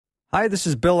Hi, this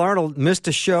is Bill Arnold. Missed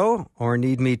a show or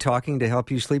need me talking to help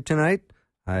you sleep tonight?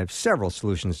 I have several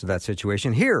solutions to that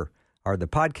situation. Here are the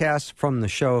podcasts from the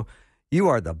show. You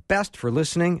are the best for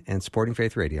listening and supporting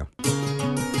Faith Radio.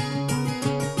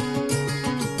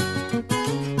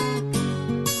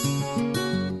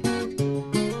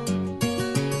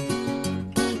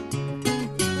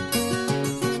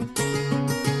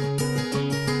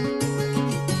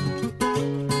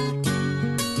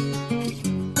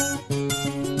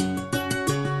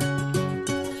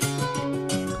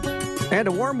 And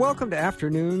a warm welcome to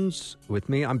Afternoons with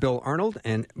me. I'm Bill Arnold,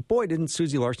 and boy, didn't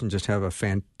Susie Larson just have a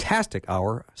fantastic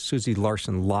hour. Susie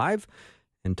Larson Live,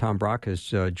 and Tom Brock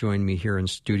has joined me here in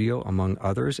studio, among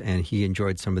others, and he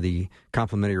enjoyed some of the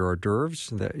complimentary hors d'oeuvres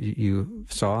that you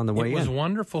saw on the way in. It was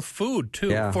wonderful food,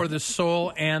 too, for the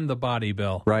soul and the body,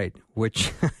 Bill. Right,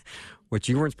 which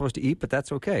you weren't supposed to eat, but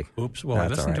that's okay. Oops, well,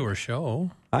 that's I listened to her show.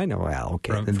 I know, Al,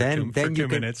 okay. For then two you can,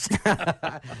 minutes.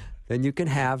 Then you can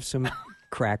have some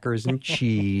crackers and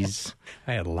cheese.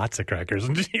 I had lots of crackers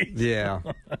and cheese. Yeah.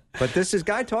 But this is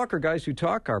Guy Talk, or Guys Who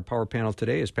Talk. Our power panel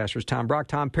today is Pastors Tom Brock,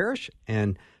 Tom Parrish,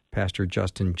 and Pastor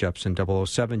Justin Jeppesen,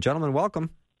 007. Gentlemen, welcome.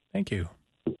 Thank you.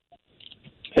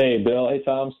 Hey, Bill. Hey,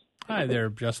 Tom. Hi there,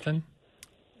 Justin.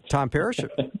 Tom Parrish,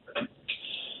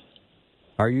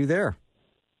 are you there?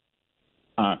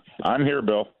 I'm here,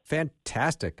 Bill.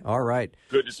 Fantastic. All right.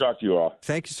 Good to talk to you all.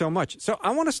 Thank you so much. So I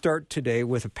want to start today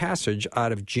with a passage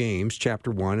out of James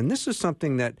chapter 1, and this is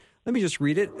something that, let me just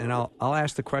read it, and I'll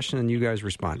ask the question and you guys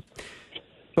respond.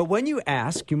 But when you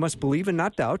ask, you must believe and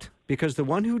not doubt, because the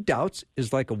one who doubts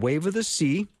is like a wave of the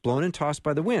sea, blown and tossed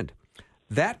by the wind.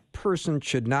 That person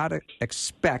should not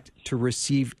expect to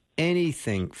receive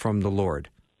anything from the Lord.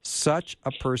 Such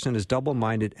a person is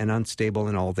double-minded and unstable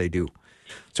in all they do.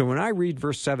 So when I read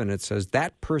verse 7, it says,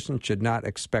 that person should not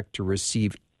expect to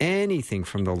receive anything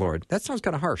from the Lord. That sounds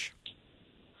kind of harsh.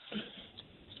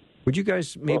 Would you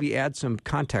guys maybe add some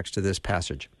context to this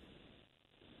passage?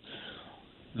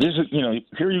 This is,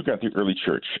 here you've got the early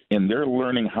church, and they're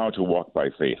learning how to walk by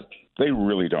faith. They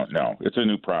really don't know. It's a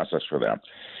new process for them.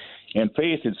 And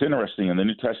faith, it's interesting, in the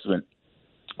New Testament,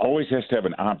 always has to have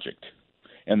an object.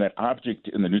 And that object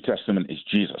in the New Testament is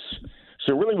Jesus.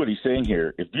 So really what he's saying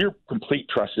here, if your complete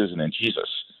trust isn't in Jesus,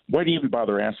 why do you even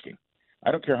bother asking?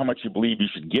 I don't care how much you believe you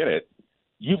should get it.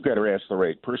 You've got to ask the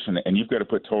right person, and you've got to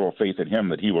put total faith in him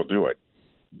that he will do it.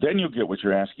 Then you'll get what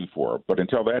you're asking for. But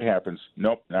until that happens,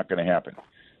 nope, not going to happen.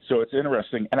 So it's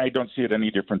interesting, and I don't see it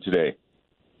any different today.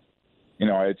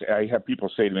 I have people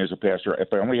say to me as a pastor, if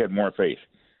I only had more faith.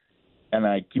 And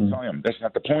I keep telling them, that's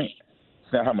not the point.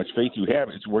 It's not how much faith you have.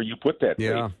 It's where you put that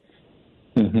faith.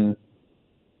 Mm-hmm.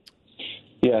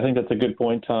 Yeah, I think that's a good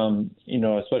point, Tom.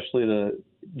 Especially the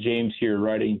James here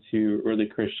writing to early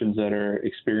Christians that are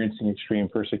experiencing extreme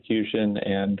persecution,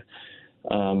 and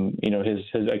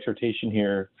his exhortation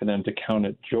here for them to count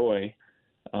it joy,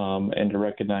 and to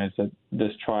recognize that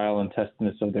this trial and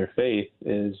testedness of their faith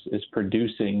is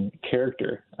producing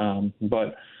character.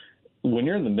 But when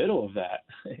you're in the middle of that,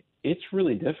 it's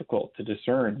really difficult to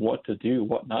discern what to do,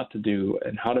 what not to do,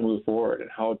 and how to move forward, and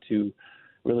how to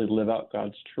really live out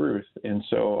God's truth. And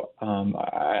so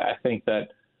I think that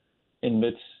in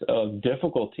midst of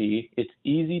difficulty, it's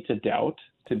easy to doubt,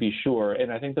 to be sure.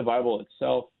 And I think the Bible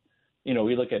itself,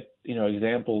 we look at,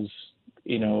 examples,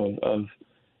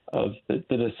 of the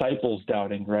disciples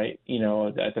doubting, right?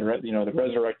 At the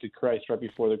resurrected Christ right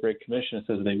before the Great Commission, it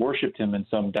says they worshiped him and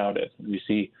some doubted. We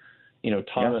see,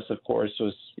 Thomas, of course,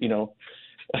 was,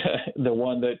 the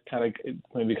one that kind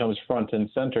of becomes front and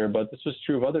center, but this was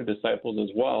true of other disciples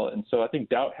as well. And so I think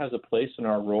doubt has a place in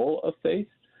our role of faith.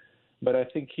 But I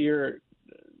think here,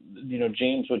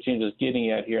 James, what James is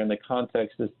getting at here in the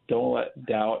context is don't let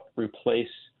doubt replace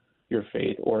your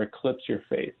faith or eclipse your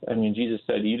faith. I mean, Jesus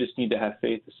said you just need to have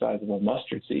faith the size of a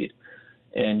mustard seed,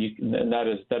 and that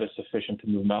is sufficient to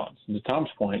move mountains. And to Tom's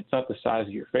point, it's not the size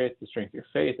of your faith, the strength of your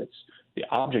faith, it's the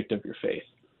object of your faith.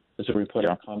 That's what we put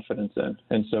our confidence in.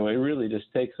 And so it really just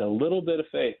takes a little bit of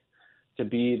faith to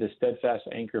be the steadfast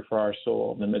anchor for our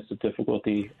soul in the midst of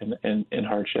difficulty and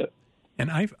hardship.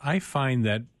 And I find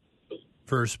that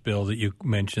verse, Bill, that you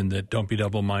mentioned, that don't be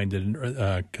double-minded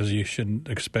because you shouldn't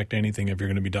expect anything if you're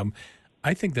going to be dumb.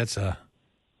 I think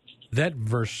that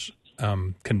verse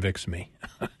convicts me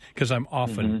because I'm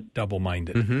often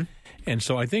double-minded. Mm-hmm. And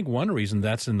so I think one reason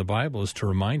that's in the Bible is to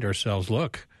remind ourselves,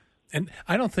 look, and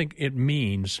I don't think it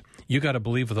means you got to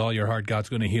believe with all your heart God's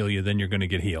going to heal you, then you're going to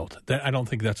get healed. I don't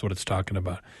think that's what it's talking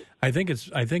about. I think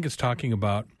it's talking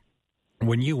about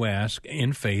when you ask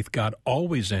in faith, God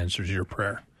always answers your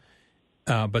prayer,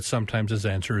 but sometimes his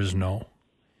answer is no.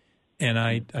 And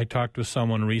I talked with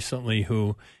someone recently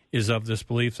who is of this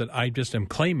belief that I just am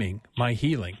claiming my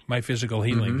healing, my physical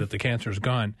healing, that the cancer is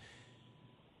gone.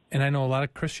 And I know a lot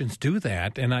of Christians do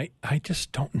that, and I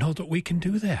just don't know that we can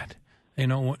do that. You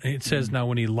know, it says, now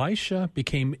when Elisha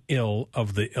became ill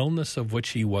of the illness of which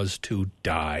he was to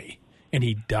die, and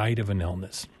he died of an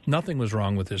illness. Nothing was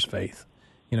wrong with his faith.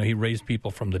 You know, he raised people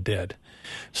from the dead.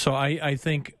 So I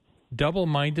think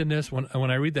double-mindedness, when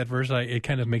I read that verse, it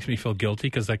kind of makes me feel guilty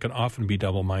because I can often be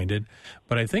double-minded.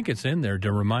 But I think it's in there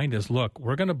to remind us, look,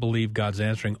 we're going to believe God's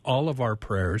answering all of our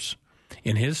prayers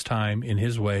in his time, in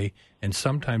his way, and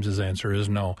sometimes his answer is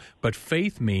no. But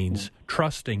faith means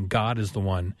trusting God is the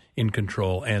one in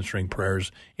control, answering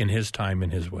prayers in his time, in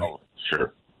his way. Oh,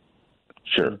 sure.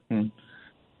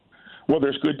 Well,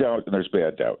 there's good doubt and there's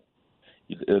bad doubt.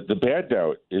 The bad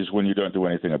doubt is when you don't do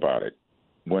anything about it.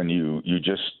 When you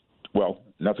just,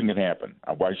 nothing can happen.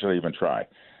 Why should I even try?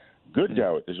 Good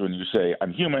doubt is when you say,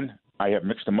 I'm human, I have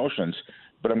mixed emotions,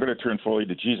 but I'm going to turn fully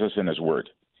to Jesus and his word.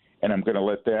 And I'm going to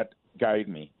let that guide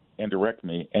me and direct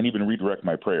me and even redirect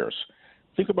my prayers.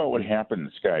 Think about what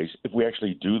happens, guys, if we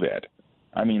actually do that.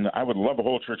 I mean, I would love a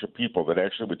whole church of people that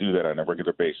actually would do that on a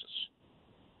regular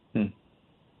basis.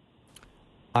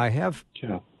 I have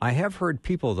heard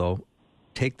people, though,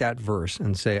 take that verse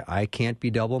and say, I can't be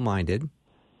double-minded,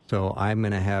 so I'm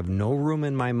going to have no room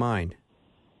in my mind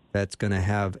that's going to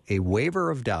have a waver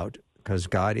of doubt because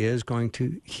God is going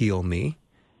to heal me,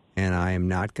 and I am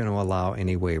not going to allow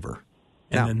any waver.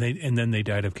 And then they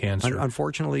died of cancer.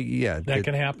 Unfortunately, yeah. That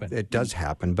can happen. It does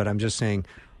happen, but I'm just saying,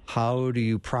 how do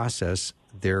you process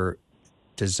their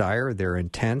desire, their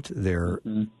intent, their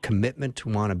commitment to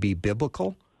want to be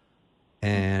biblical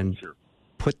and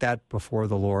put that before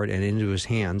the Lord and into his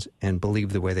hands and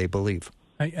believe the way they believe?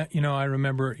 I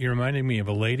remember you reminding me of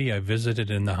a lady I visited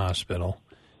in the hospital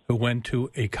who went to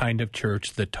a kind of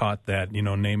church that taught that,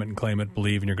 name it and claim it,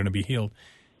 believe, and you're going to be healed.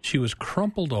 She was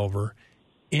crumpled over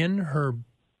in her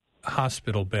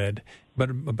hospital bed,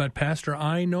 but Pastor,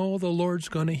 I know the Lord's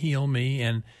going to heal me,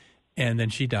 and then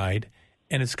she died.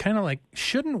 And it's kind of like,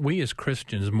 shouldn't we as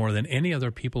Christians, more than any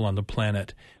other people on the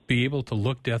planet, be able to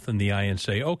look death in the eye and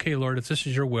say, okay, Lord, if this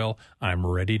is your will, I'm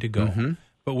ready to go.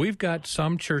 But we've got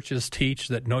some churches teach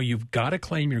that, no, you've got to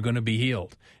claim you're going to be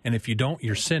healed. And if you don't,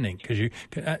 you're sinning. Because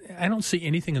I don't see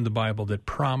anything in the Bible that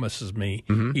promises me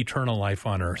eternal life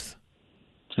on earth.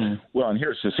 Well, and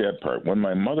here's the sad part. When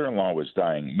my mother-in-law was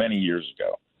dying many years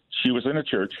ago, she was in a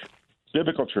church,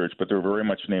 biblical church, but they were very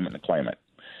much name it and claim it.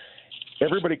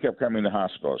 Everybody kept coming to the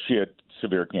hospital. She had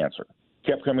severe cancer.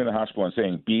 Kept coming to the hospital and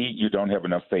saying, B, you don't have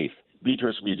enough faith. B,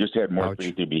 you just had more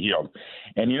faith to be healed.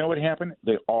 And you know what happened?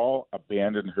 They all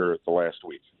abandoned her the last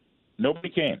week. Nobody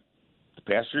came. The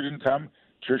pastor didn't come.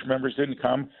 Church members didn't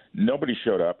come. Nobody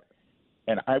showed up.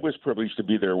 And I was privileged to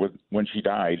be there when she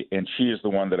died, and she is the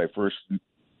one that I first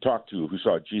talked to who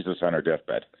saw Jesus on her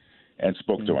deathbed and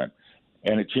spoke to him.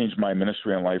 And it changed my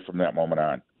ministry and life from that moment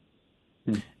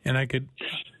on. And I could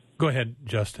go ahead,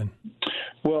 Justin.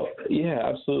 Well, yeah,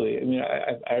 absolutely. I mean,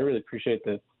 I really appreciate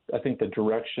that. I think the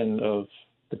direction of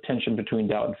the tension between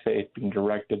doubt and faith being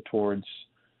directed towards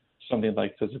something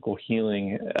like physical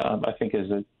healing, I think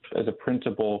as a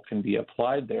principle can be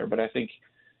applied there. But I think,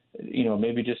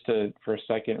 maybe just for a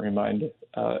second remind,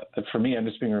 for me, I'm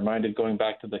just being reminded going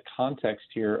back to the context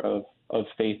here of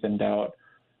faith and doubt,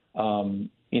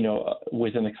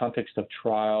 within the context of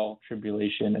trial,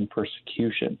 tribulation, and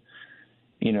persecution.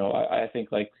 I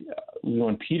think like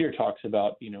when Peter talks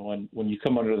about, when you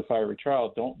come under the fire of a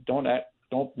trial,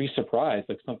 don't be surprised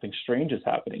like something strange is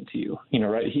happening to you.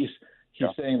 Right? He's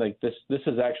saying like this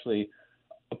is actually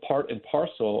a part and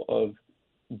parcel of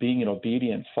being an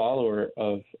obedient follower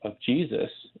of Jesus.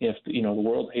 If the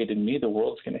world hated me, the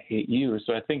world's going to hate you.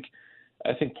 So I think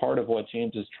part of what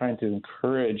James is trying to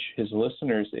encourage his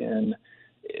listeners in,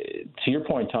 to your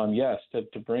point, Tom, yes,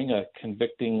 to bring a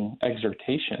convicting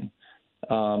exhortation.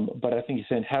 But I think he's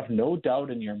saying, have no doubt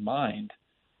in your mind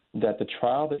that the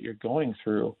trial that you're going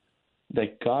through,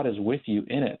 that God is with you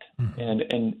in it.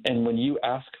 And when you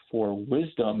ask for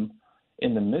wisdom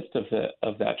in the midst of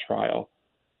that trial,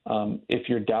 if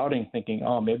you're doubting, thinking,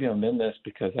 oh, maybe I'm in this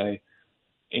because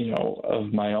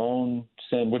of my own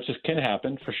sin, which can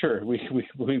happen for sure.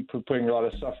 We putting a lot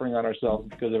of suffering on ourselves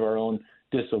because of our own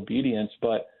disobedience,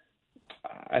 but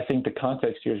I think the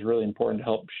context here is really important to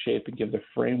help shape and give the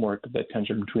framework of that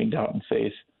tension between doubt and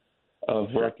faith, of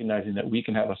recognizing that we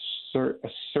can have a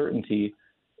certainty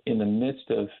in the midst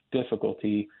of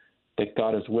difficulty that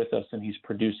God is with us and he's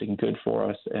producing good for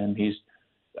us, and he's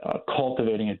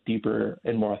cultivating a deeper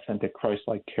and more authentic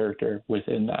Christ-like character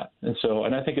within that.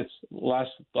 And I think it's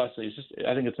lastly,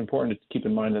 I think it's important to keep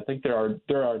in mind that I think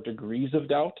there are degrees of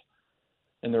doubt.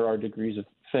 and there are degrees of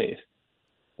faith.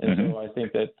 And so I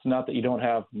think that it's not that you don't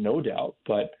have no doubt,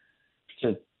 but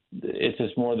it's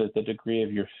just more that the degree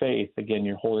of your faith, again,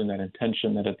 you're holding that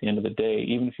intention that at the end of the day,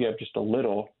 even if you have just a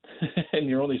little and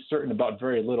you're only certain about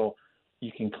very little,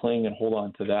 you can cling and hold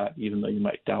on to that, even though you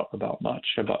might doubt about much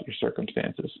about your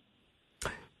circumstances.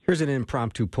 Here's an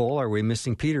impromptu poll. Are we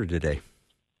missing Peter today?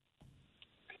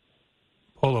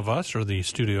 Poll of us or the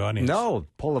studio audience? No,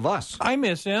 poll of us. I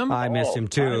miss him. I miss him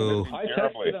too. I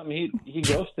texted him. He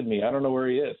ghosted me. I don't know where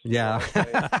he is. Yeah.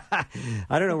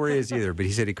 I don't know where he is either, but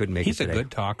he said he couldn't make it today. He's a good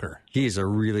talker. He's a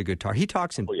really good talker. He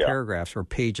talks in paragraphs or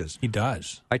pages. He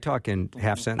does. I talk in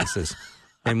half sentences.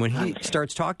 And when he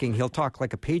starts talking, he'll talk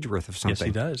like a page worth of something. Yes,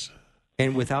 he does.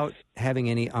 And without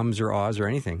having any ums or ahs or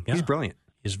anything. Yeah. He's brilliant.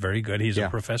 He's very good. He's a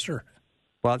professor.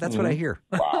 Well, that's what I hear.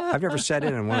 Wow. I've never sat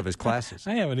in on one of his classes.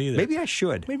 I haven't either. Maybe I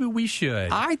should. Maybe we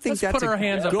should. I think Let's that's put our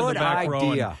hands up in the back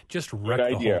row and just wreck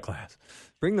the whole class.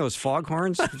 Bring those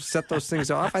foghorns, set those things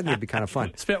off. I think it'd be kind of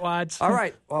fun. Spitwads. All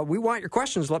right. Well, we want your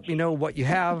questions. Let me know what you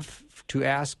have to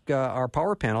ask our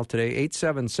power panel today,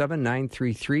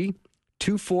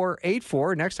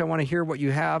 877-933-2484. Next, I want to hear what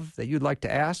you have that you'd like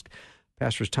to ask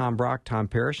Pastors Tom Brock, Tom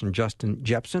Parrish, and Justin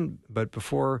Jeppesen. But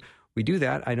before we do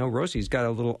that, I know Rosie's got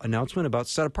a little announcement about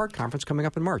Set Apart Conference coming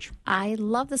up in March. I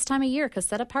love this time of year because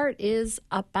Set Apart is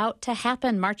about to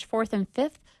happen March 4th and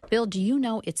 5th. Bill, do you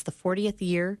know it's the 40th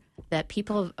year that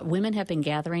women have been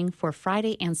gathering for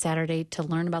Friday and Saturday to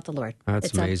learn about the Lord?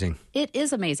 That's amazing. It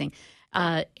is amazing.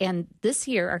 And this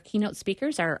year, our keynote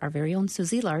speakers are our very own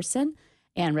Susie Larson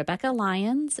and Rebecca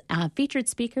Lyons. Featured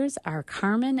speakers are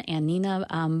Carmen and Nina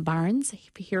Barnes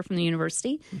here from the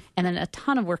university, and then a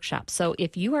ton of workshops. So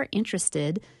if you are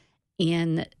interested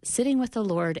in sitting with the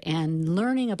Lord and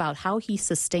learning about how he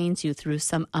sustains you through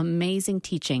some amazing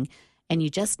teaching, and you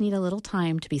just need a little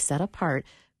time to be set apart,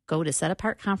 go to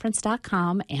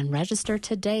setapartconference.com and register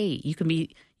today. You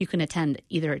can attend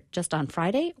either just on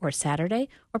Friday or Saturday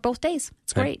or both days.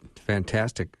 It's great.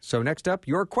 Fantastic. So next up,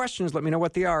 your questions. Let me know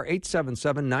what they are.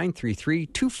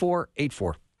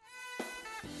 877-933-2484.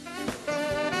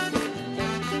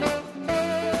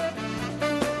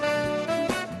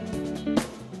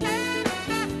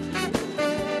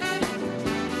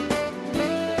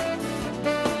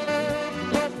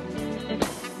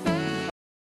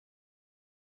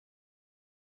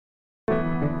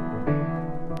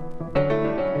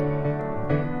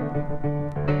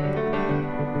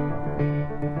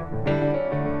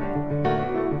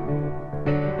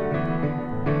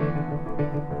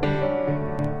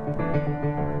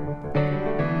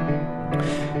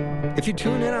 If you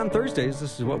tune in on Thursdays,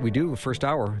 this is what we do, first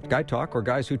hour, Guy Talk, or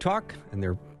Guys Who Talk, and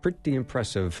they're pretty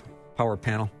impressive power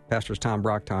panel. Pastors Tom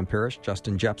Brock, Tom Parrish,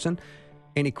 Justin Jeppesen.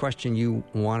 Any question you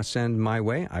want to send my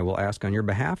way, I will ask on your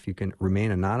behalf. You can remain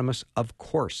anonymous, of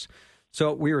course.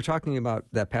 So we were talking about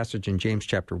that passage in James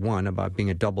chapter 1 about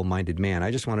being a double-minded man. I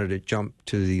just wanted to jump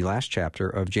to the last chapter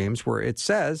of James where it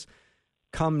says,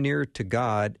 come near to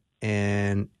God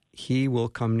and he will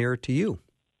come near to you.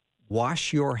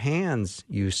 Wash your hands,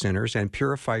 you sinners, and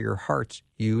purify your hearts,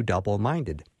 you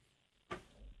double-minded.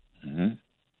 Mm-hmm.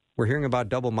 We're hearing about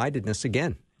double-mindedness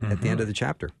again at the end of the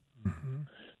chapter.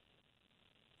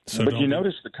 Mm-hmm. But you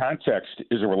notice the context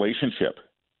is a relationship.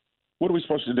 What are we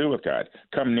supposed to do with God?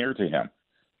 Come near to him.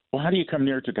 Well, how do you come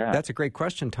near to God? That's a great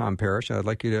question, Tom Parrish. I'd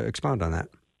like you to expound on that.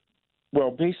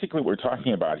 Well, basically what we're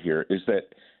talking about here is that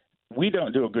we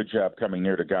don't do a good job coming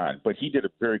near to God, but he did a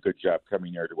very good job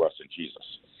coming near to us in Jesus.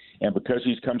 And because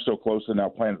he's come so close and now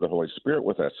planted the Holy Spirit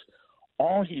with us,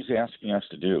 all he's asking us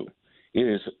to do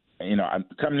is,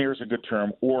 come near is a good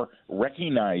term, or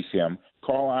recognize him,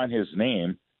 call on his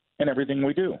name in everything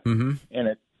we do. Mm-hmm.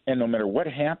 And no matter what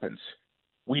happens,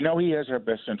 we know he has our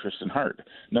best interest in heart.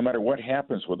 No matter what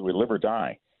happens, whether we live or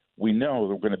die, we know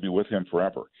that we're going to be with him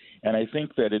forever. And I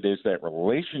think that it is that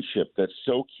relationship that's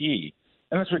so key.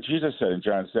 And that's what Jesus said in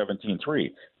John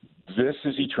 17:3. This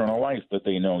is eternal life, that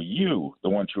they know you, the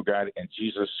one true God, and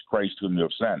Jesus Christ whom you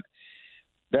have sent.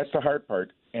 That's the hard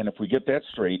part. And if we get that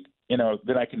straight,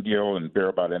 then I can deal and bear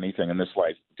about anything in this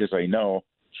life because I know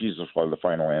Jesus will have the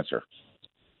final answer.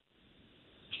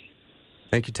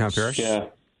 Thank you, Tom Parrish. Yeah.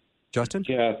 Justin?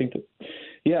 I think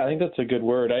that's a good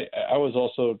word. I was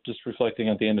also just reflecting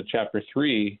at the end of chapter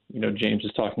 3, James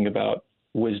is talking about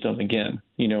wisdom again,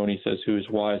 and he says, who is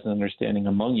wise and understanding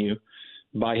among you?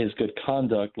 By his good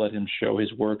conduct, let him show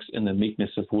his works in the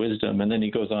meekness of wisdom. And then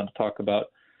he goes on to talk about,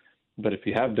 but if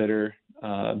you have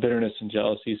bitterness and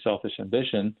jealousy, selfish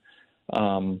ambition,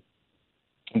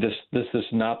 this is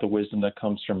not the wisdom that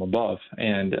comes from above.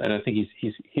 And I think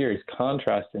he's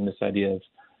contrasting this idea of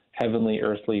heavenly,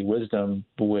 earthly wisdom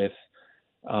with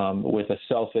with a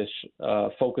selfish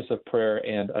focus of prayer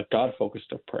and a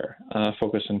God-focused of prayer,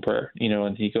 focus in prayer.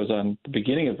 And he goes on the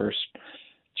beginning of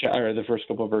the first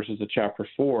couple of verses of chapter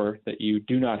 4 that you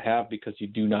do not have because you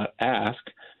do not ask.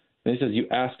 And he says you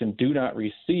ask and do not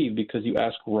receive because you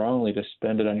ask wrongly to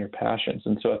spend it on your passions.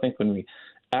 And so I think when we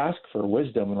ask for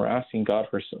wisdom, when we're asking God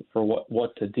for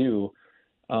what to do,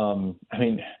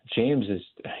 James is,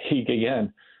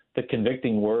 again, the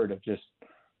convicting word of just,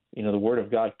 the word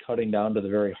of God cutting down to the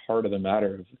very heart of the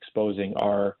matter of exposing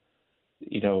our,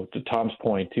 to Tom's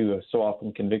point too, so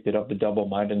often convicted of the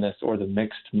double-mindedness or the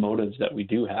mixed motives that we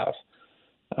do have.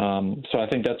 So I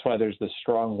think that's why there's this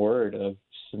strong word of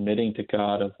submitting to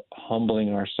God, of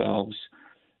humbling ourselves,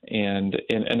 and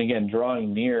again,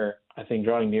 drawing near. I think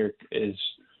drawing near is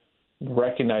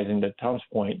recognizing that Tom's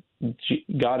point,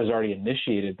 God has already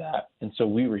initiated that, and so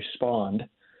we respond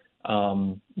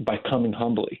by coming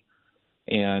humbly.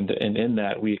 And in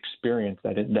that, we experience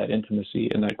that intimacy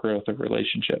and that growth of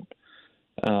relationship.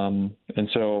 And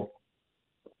so,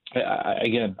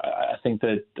 I think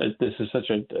that this is such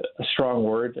a strong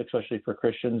word, especially for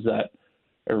Christians that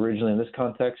originally in this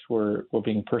context were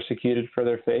being persecuted for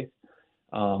their faith.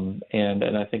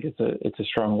 And I think it's a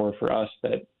strong word for us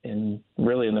that in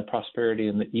the prosperity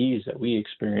and the ease that we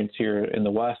experience here in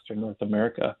the West or North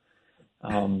America,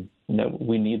 that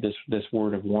we need this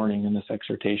word of warning and this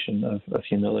exhortation of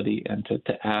humility and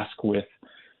to ask with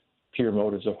pure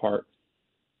motives of heart.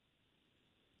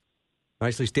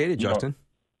 Nicely stated, Justin.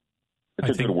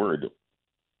 It's a good word.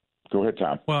 Go ahead,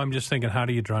 Tom. Well, I'm just thinking, how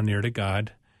do you draw near to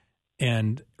God?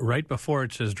 And right before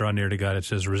it says draw near to God, it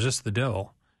says resist the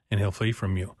devil and he'll flee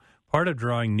from you. Part of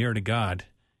drawing near to God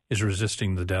is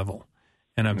resisting the devil.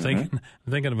 And I'm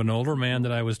thinking of an older man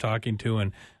that I was talking to,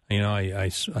 and I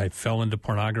fell into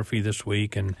pornography this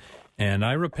week, and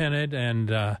I repented,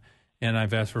 and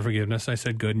I've asked for forgiveness. I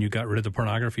said, good, and you got rid of the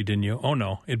pornography, didn't you? Oh,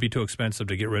 no, it'd be too expensive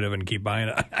to get rid of it and keep buying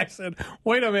it. I said,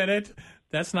 wait a minute,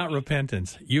 that's not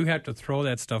repentance. You have to throw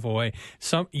that stuff away.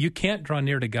 You can't draw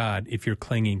near to God if you're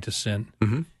clinging to sin.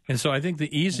 Mm-hmm. And so I think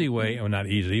the easy way, not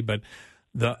easy, but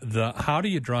the how do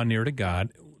you draw near to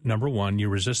God? Number one, you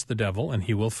resist the devil, and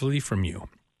he will flee from you.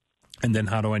 And then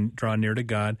how do I draw near to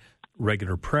God?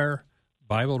 Regular prayer,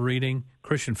 Bible reading,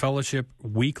 Christian fellowship,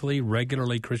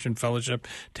 regularly Christian fellowship,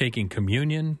 taking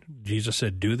communion. Jesus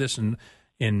said, do this in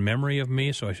memory of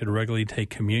me, so I should regularly take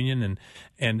communion.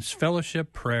 And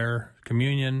fellowship, prayer,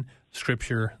 communion,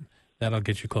 Scripture, that'll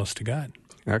get you close to God.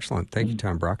 Excellent. Thank you,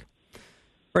 Tom Brock.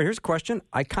 All right, here's a question.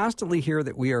 I constantly hear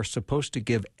that we are supposed to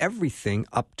give everything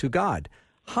up to God.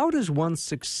 How does one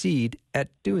succeed at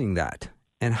doing that?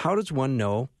 And how does one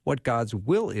know what God's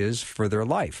will is for their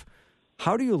life?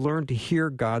 How do you learn to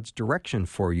hear God's direction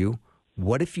for you?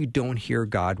 What if you don't hear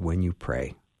God when you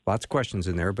pray? Lots of questions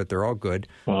in there, but they're all good.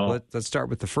 Wow. Let's start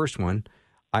with the first one.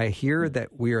 I hear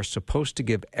that we are supposed to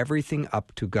give everything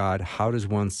up to God. How does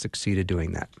one succeed at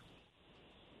doing that?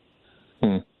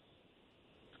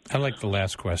 I like the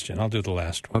last question. I'll do the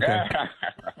last one. Okay.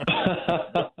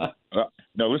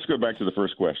 No, let's go back to the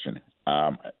first question.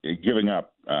 Giving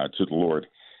up to the Lord.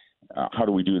 How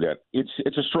do we do that?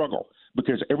 It's a struggle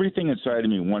because everything inside of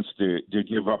me wants to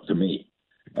give up to me,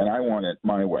 and I want it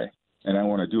my way, and I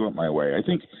want to do it my way. I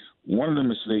think one of the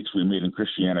mistakes we made in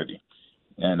Christianity,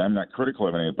 and I'm not critical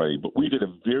of anybody, but we did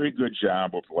a very good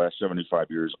job over the last 75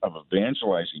 years of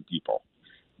evangelizing people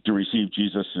to receive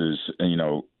Jesus as,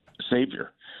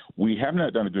 Savior. We have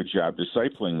not done a good job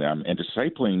discipling them, and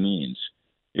discipling means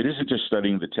it isn't just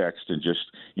studying the text and just,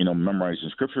 memorizing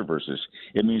scripture verses.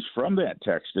 It means from that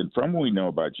text and from what we know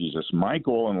about Jesus, my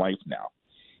goal in life now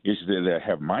is to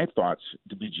have my thoughts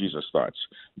to be Jesus' thoughts,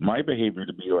 my behavior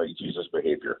to be like Jesus'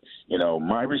 behavior,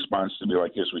 my response to be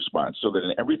like his response, so that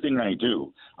in everything I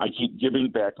do, I keep giving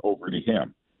back over to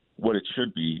him what it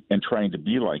should be and trying to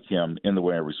be like him in the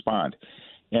way I respond.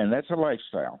 And that's a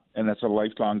lifestyle, and that's a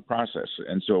lifelong process.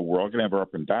 And so we're all going to have our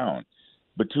up and down.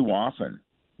 But too often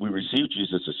we receive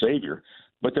Jesus as Savior,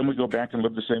 but then we go back and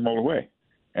live the same old way.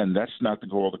 And that's not the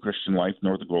goal of the Christian life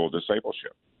nor the goal of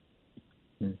discipleship.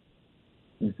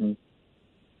 Mm-hmm.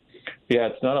 Yeah,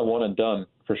 it's not a one and done,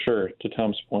 for sure, to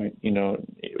Tom's point.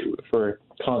 For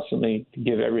constantly to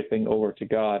give everything over to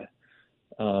God,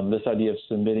 this idea of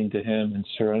submitting to him and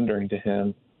surrendering to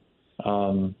him,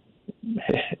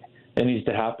 it needs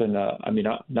to happen.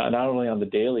 Not only on the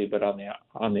daily, but on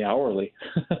the hourly.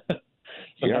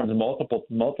 Sometimes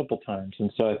multiple times.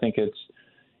 And so I think it's,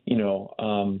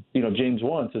 James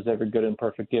 1 says every good and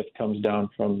perfect gift comes down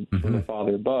from the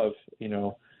Father above,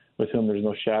 with whom there's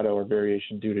no shadow or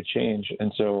variation due to change.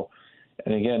 And so,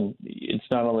 and again, it's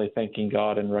not only thanking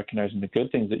God and recognizing the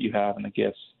good things that you have and the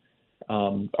gifts,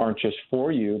 aren't just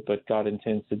for you, but God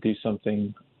intends to do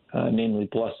something, namely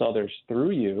bless others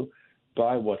through you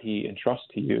by what he entrusts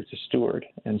to you to steward.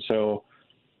 And so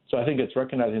I think it's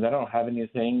recognizing that I don't have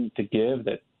anything to give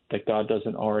that God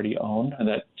doesn't already own, and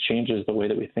that changes the way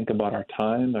that we think about our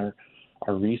time,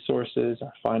 our resources,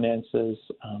 our finances,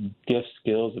 gifts,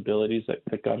 skills, abilities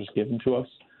that God has given to us.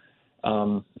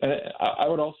 And I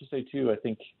would also say, too, I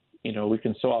think, we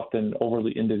can so often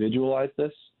overly individualize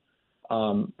this.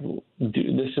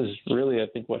 This is really, I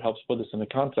think, what helps put this into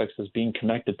context is being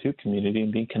connected to community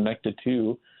and being connected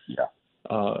to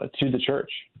the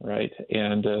church, right?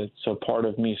 And so part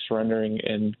of me surrendering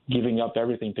and giving up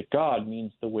everything to God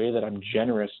means the way that I'm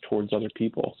generous towards other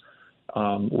people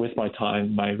with my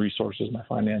time, my resources, my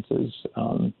finances,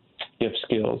 gift,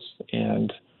 skills,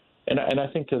 and I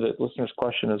think to the listener's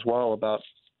question as well about,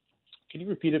 can you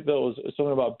repeat it, Bill? It was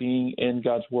something about being in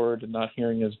God's Word and not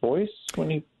hearing His voice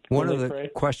when One of the pray?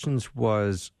 questions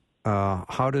was,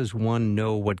 how does one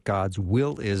know what God's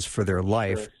will is for their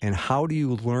life, Sure. and how do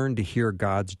you learn to hear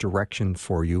God's direction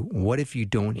for you? What if you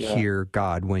don't hear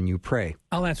God when you pray?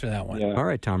 I'll answer that one. Yeah. All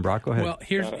right, Tom Brock, go ahead. Well,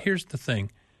 here's the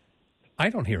thing. I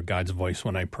don't hear God's voice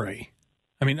when I pray.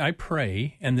 I mean, I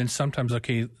pray, and then sometimes,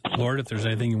 okay, Lord, if there's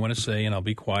anything you want to say, and I'll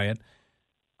be quiet.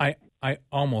 I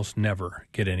almost never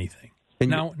get anything.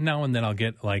 Now and then I'll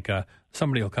get like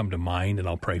somebody will come to mind, and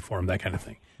I'll pray for them, that kind of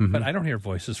thing. Mm-hmm. But I don't hear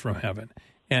voices from heaven.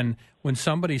 And when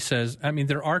somebody says, I mean,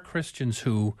 there are Christians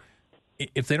who,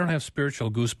 if they don't have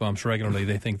spiritual goosebumps regularly,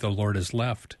 they think the Lord has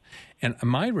left. And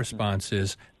my response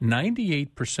is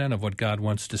 98% of what God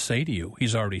wants to say to you,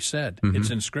 He's already said. Mm-hmm.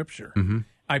 It's in Scripture. Mm-hmm.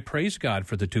 I praise God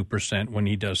for the 2% when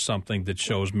He does something that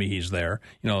shows me He's there.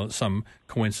 Some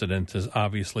coincidence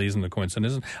obviously isn't a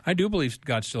coincidence. I do believe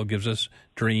God still gives us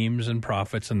dreams and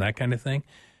prophets and that kind of thing.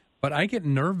 But I get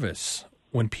nervous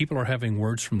when people are having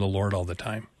words from the Lord all the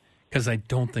time, because I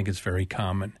don't think it's very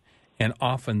common. And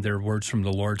often their words from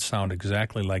the Lord sound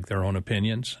exactly like their own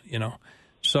opinions,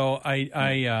 So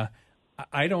I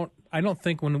don't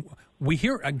think when we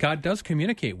hear, God does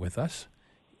communicate with us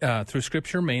through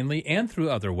Scripture mainly and through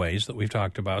other ways that we've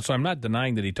talked about. So I'm not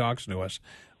denying that He talks to us,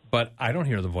 but I don't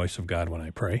hear the voice of God when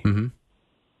I pray. Mm-hmm.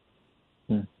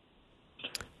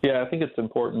 Yeah, I think it's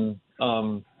important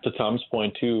to Tom's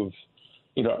point too.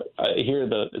 I hear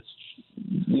that it's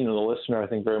the listener, I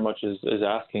think, very much is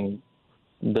asking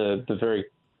the very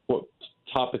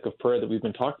topic of prayer that we've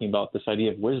been talking about, this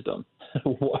idea of wisdom,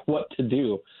 what to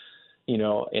do,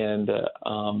 and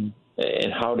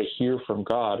how to hear from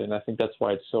God. And I think that's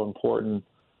why it's so important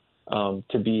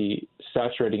to be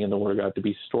saturating in the Word of God, to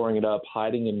be storing it up,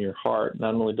 hiding in your heart.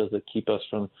 Not only does it keep us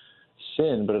from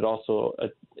sin, but it also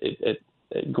it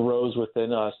grows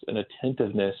within us an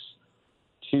attentiveness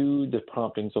to the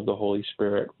promptings of the Holy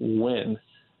Spirit when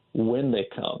they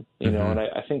come, And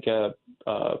I think it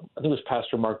was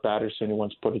Pastor Mark Batterson who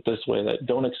once put it this way, that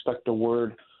don't expect a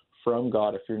word from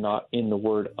God if you're not in the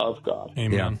Word of God.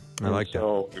 Amen. Yeah, I like that.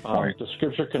 So the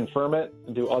Scripture confirm it,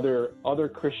 and do other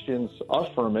Christians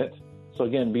affirm it. So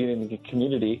again, being in the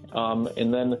community,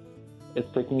 and then it's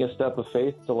taking a step of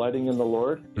faith, delighting in the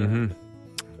Lord, and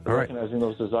recognizing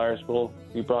those desires will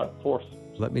be brought forth.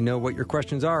 Let me know what your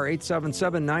questions are.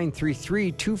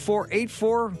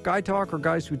 877-933-2484. Guy Talk or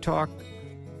Guys Who Talk.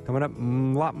 Coming up, a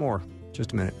lot more.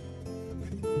 Just a minute.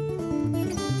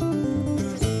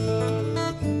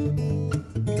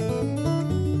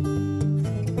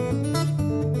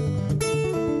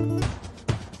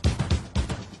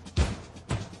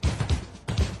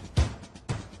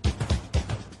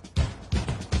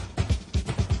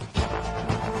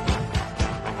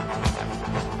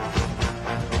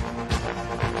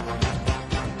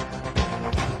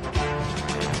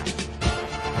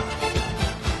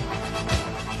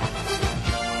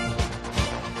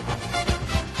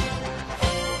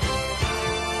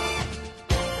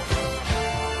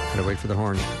 Wait for the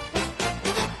horn.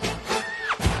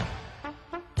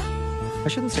 I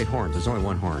shouldn't say horns. There's only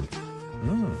one horn.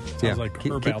 Sounds like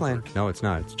keep Herb playing. Alpert. No, it's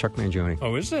not. It's Chuck Mangione.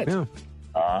 Oh, is it? Yeah.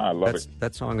 I love it.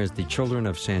 That song is The Children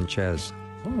of Sanchez.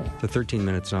 Oh. It's a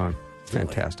 13-minute song. It's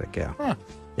fantastic, yeah. Huh.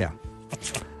 Yeah.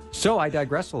 So I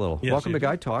digress a little. Yes, Welcome you to do.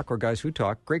 Guy Talk or Guys Who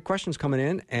Talk. Great questions coming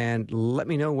in, and let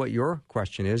me know what your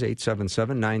question is.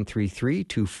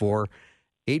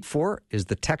 877-933-2484 is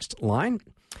the text line.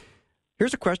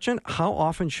 Here's a question. How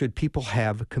often should people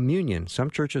have communion?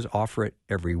 Some churches offer it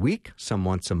every week, some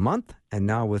once a month, and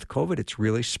now with COVID, it's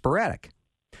really sporadic.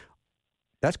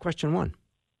 That's question one.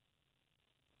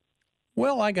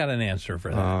 Well, I got an answer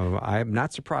for that. I'm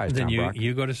not surprised, Then Tom Brock.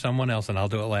 you go to someone else, and I'll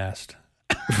do it last.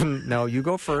 No, you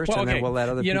go first, and then we'll let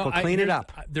other people clean it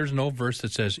up. There's no verse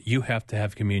that says you have to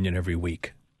have communion every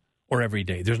week or every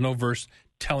day. There's no verse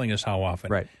telling us how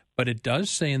often. Right. But it does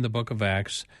say in the book of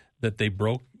Acts that they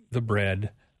broke the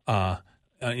bread on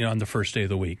the first day of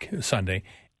the week, Sunday,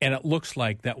 and it looks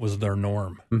like that was their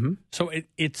norm. Mm-hmm. So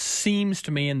it seems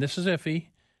to me, and this is iffy,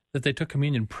 that they took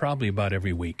communion probably about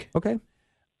every week. Okay.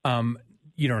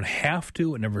 You don't have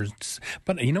to.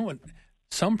 But you know what?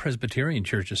 Some Presbyterian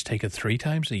churches take it 3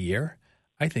 times a year.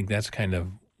 I think that's kind of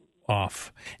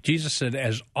off. Jesus said,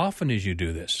 as often as you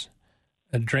do this,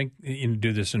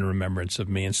 do this in remembrance of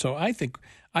me. And so I think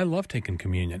I love taking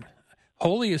communion.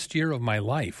 Holiest year of my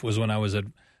life was when I was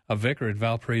a vicar at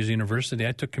Valparaiso University.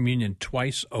 I took communion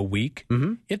twice a week.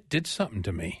 Mm-hmm. It did something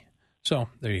to me. So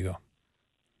there you go.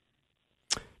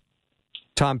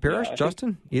 Tom Parrish,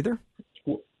 Justin, either?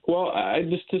 Well, I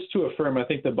just to affirm, I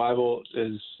think the Bible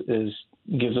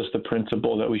gives us the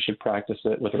principle that we should practice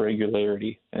it with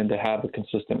regularity and to have a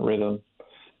consistent rhythm.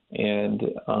 And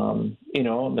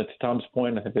to Tom's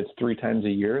point, I think it's 3 times a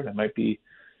year. That might be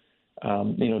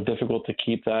difficult to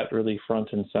keep that really front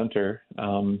and center.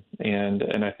 And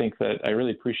I think that I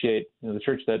really appreciate the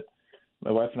church that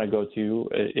my wife and I go to.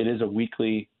 It is a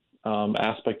weekly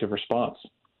aspect of response.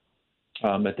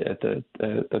 At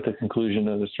the conclusion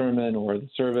of the sermon or the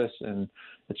service, and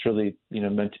it's really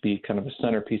meant to be kind of a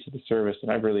centerpiece of the service,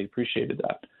 and I've really appreciated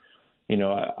that.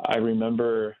 I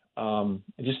remember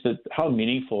just how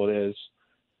meaningful it is,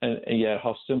 and yet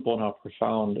how simple and how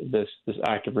profound this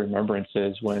act of remembrance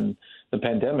is. When the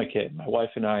pandemic hit, my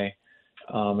wife and I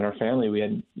and our family, we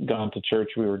hadn't gone to church.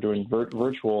 We were doing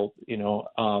virtual,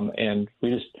 and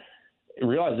we just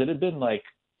realized it had been like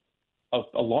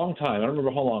a long time. I don't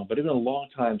remember how long, but it had been a long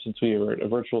time since we were at a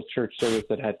virtual church service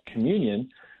that had communion.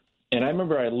 And I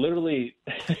remember I literally,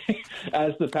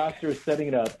 as the pastor was setting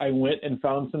it up, I went and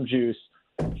found some juice,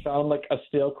 found like a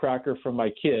stale cracker from my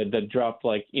kid that dropped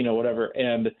whatever.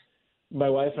 And my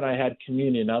wife and I had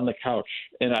communion on the couch.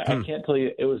 And I can't tell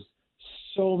you, it was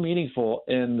so meaningful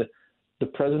in the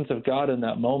presence of God in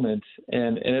that moment.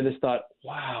 And I just thought,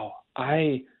 wow,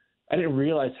 I didn't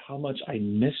realize how much I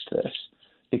missed this,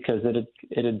 because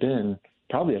it had been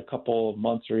probably a couple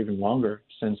months or even longer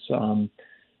since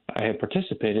I had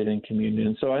participated in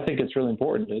communion. So I think it's really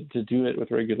important to do it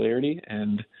with regularity.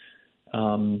 And,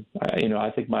 I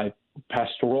think my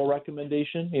pastoral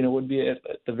recommendation, would be at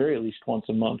the very least once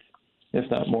a month,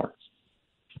 if not more.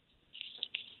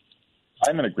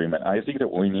 I'm in agreement. I think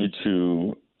that we need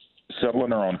to settle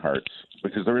in our own hearts,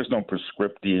 because there is no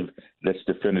prescriptive that's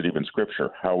definitive in Scripture.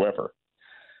 However,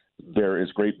 there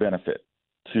is great benefit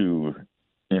to,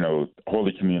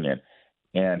 Holy Communion.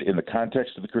 And in the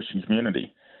context of the Christian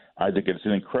community, I think it's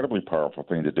an incredibly powerful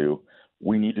thing to do.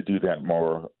 We need to do that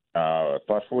more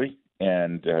thoughtfully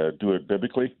and do it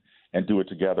biblically and do it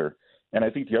together. And I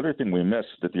think the other thing we miss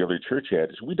that the other church had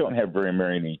is we don't have very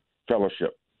many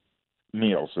fellowship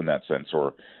meals in that sense,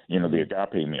 or, the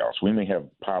agape meals. We may have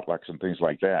potlucks and things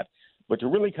like that. But to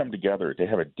really come together, to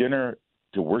have a dinner,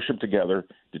 to worship together,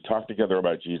 to talk together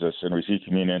about Jesus and receive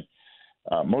communion,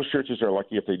 most churches are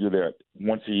lucky if they do that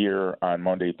once a year on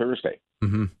Monday, Thursday,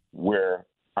 where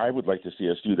I would like to see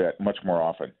us do that much more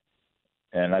often.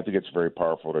 And I think it's very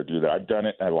powerful to do that. I've done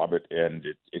it, I love it, and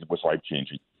it was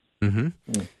life-changing.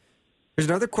 Here's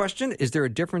another question. Is there a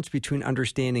difference between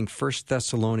understanding 1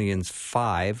 Thessalonians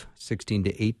 5, 16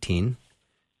 to 18,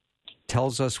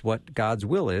 tells us what God's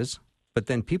will is, but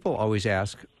then people always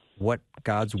ask what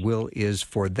God's will is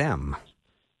for them?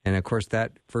 And, of course,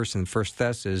 that verse in 1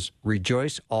 Thess is,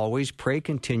 rejoice always, pray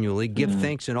continually, give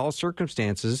thanks in all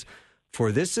circumstances,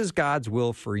 for this is God's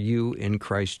will for you in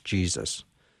Christ Jesus.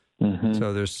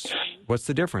 So what's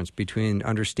the difference between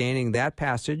understanding that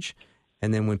passage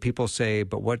and then when people say,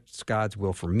 but what's God's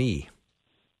will for me?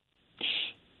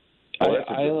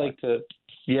 I like to,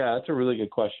 that's a really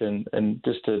good question. And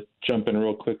just to jump in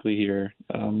real quickly here,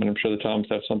 and I'm sure the Toms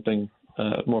have something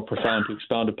more profound to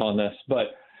expound upon this,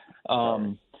 but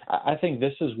I think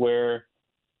this is where,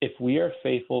 if we are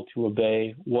faithful to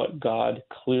obey what God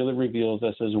clearly reveals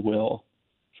as his will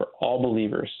for all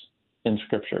believers in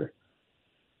Scripture,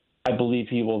 I believe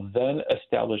he will then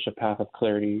establish a path of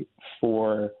clarity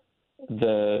for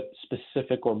the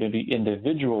specific or maybe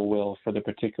individual will for the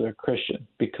particular Christian.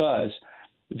 Because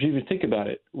if you even think about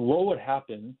it, what would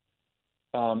happen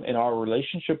in our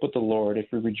relationship with the Lord if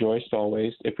we rejoiced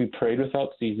always, if we prayed without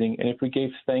ceasing, and if we gave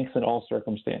thanks in all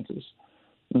circumstances?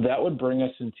 That would bring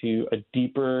us into a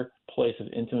deeper place of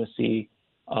intimacy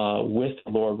with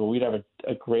the Lord, where we'd have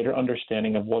a greater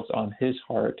understanding of what's on his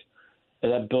heart.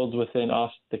 And that builds within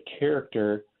us the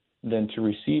character then to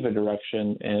receive a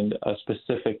direction and a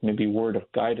specific maybe word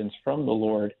of guidance from the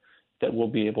Lord that we'll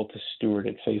be able to steward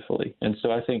it faithfully. And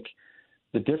so I think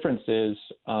The difference is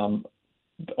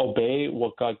obey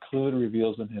what God clearly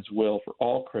reveals in his will for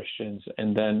all Christians,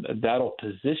 and then that'll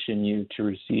position you to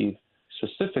receive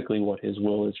specifically what his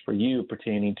will is for you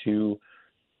pertaining to,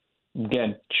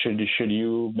 again, should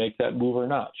you make that move or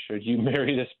not? Should you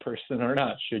marry this person or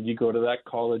not? Should you go to that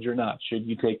college or not? Should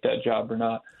you take that job or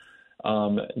not?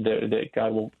 That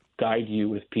God will guide you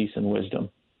with peace and wisdom.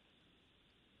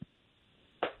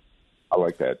 I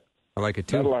like that. I like it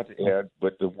too. Not a lot to add,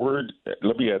 but the word,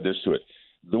 let me add this to it.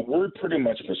 The word pretty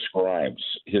much describes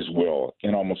his will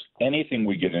in almost anything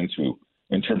we get into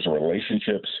in terms of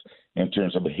relationships, in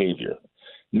terms of behavior.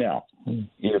 Now,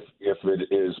 if it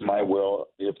is my will,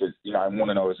 if it, I want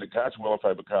to know, is it God's will if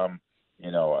I become,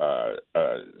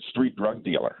 a street drug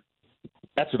dealer?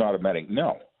 That's an automatic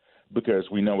no, because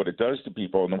we know what it does to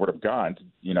people. And the Word of God,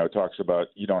 talks about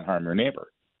you don't harm your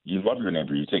neighbor. You love your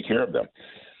neighbor. You take care of them.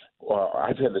 Well,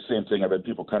 I've had the same thing. I've had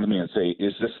people come to me and say,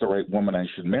 is this the right woman I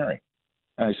should marry?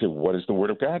 And I say, what does the Word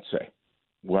of God say?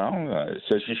 Well, it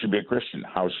says she should be a Christian.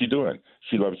 How is she doing?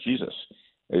 She loves Jesus.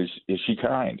 Is she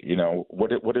kind?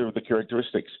 What are the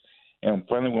characteristics? And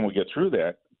finally, when we get through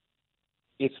that,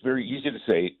 it's very easy to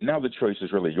say, now the choice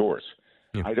is really yours.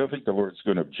 Yeah. I don't think the Lord's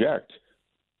going to object,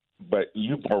 but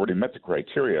you've already met the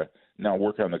criteria. Now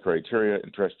work on the criteria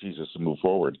and trust Jesus to move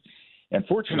forward. And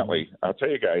fortunately, I'll tell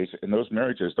you guys, in those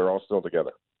marriages, they're all still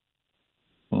together.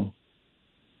 All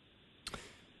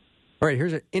right,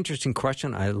 here's an interesting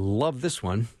question. I love this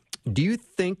one. Do you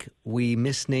think we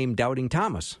misnamed Doubting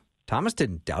Thomas? Thomas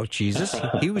didn't doubt Jesus.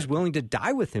 He was willing to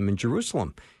die with him in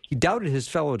Jerusalem. He doubted his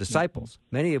fellow disciples,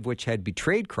 many of which had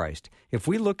betrayed Christ. If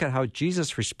we look at how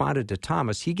Jesus responded to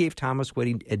Thomas, he gave Thomas what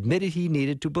he admitted he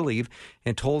needed to believe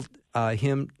and told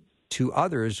him to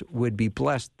others would be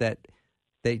blessed that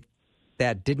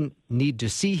didn't need to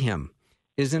see him.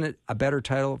 Isn't it a better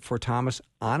title for Thomas,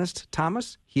 Honest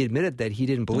Thomas? He admitted that he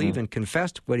didn't believe and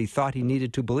confessed what he thought he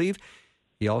needed to believe.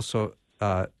 He also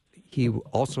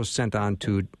sent on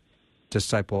to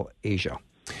disciple Asia.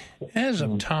 As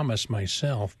of Thomas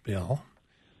myself, Bill,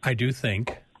 I do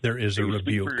think there is a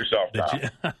rebuke. Speak for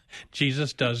yourself,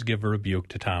 Jesus does give a rebuke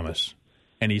to Thomas,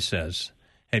 and he says,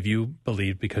 have you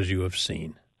believed because you have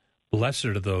seen? Blessed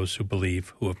are those who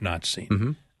believe who have not seen.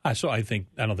 Mm-hmm. So I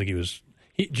don't think he was...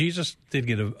 Jesus did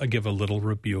give a little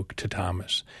rebuke to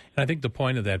Thomas. And I think the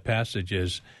point of that passage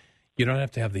is you don't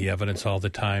have to have the evidence all the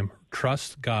time.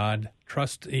 Trust God.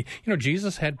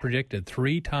 Jesus had predicted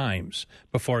 3 times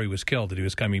before he was killed that he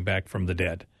was coming back from the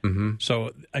dead. Mm-hmm.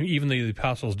 So even though the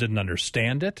apostles didn't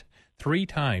understand it, 3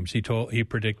 times he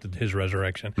predicted his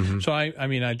resurrection. Mm-hmm. So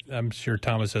I'm sure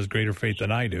Thomas has greater faith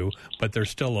than I do, but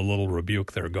there's still a little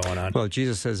rebuke there going on. Well,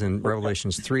 Jesus says in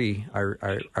Revelations 3,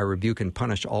 I rebuke and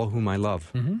punish all whom I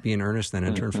love. Mm-hmm. Be in earnest then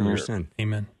and turn from your sin.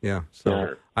 Amen. Yeah.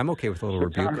 So I'm okay with a little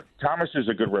rebuke. Thomas is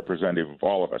a good representative of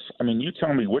all of us. I mean, you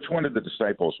tell me which one of the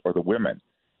disciples or the women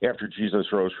after Jesus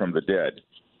rose from the dead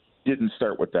didn't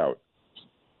start with doubt.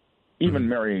 Even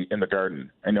Mary in the garden,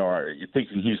 I know you're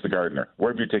thinking he's the gardener.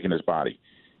 Where have you taken his body?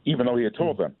 Even though he had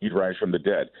told them he'd rise from the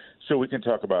dead. So we can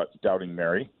talk about doubting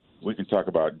Mary. We can talk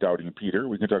about doubting Peter.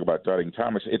 We can talk about doubting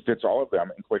Thomas. It fits all of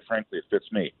them, and quite frankly, it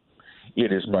fits me.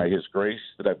 It is by his grace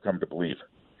that I've come to believe.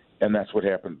 And that's what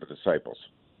happened to the disciples.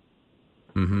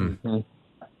 Mm-hmm. Mm-hmm.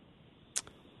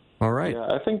 All right. Yeah,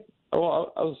 I think,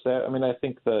 I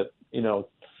think that,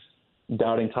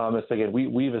 doubting Thomas, again,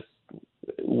 we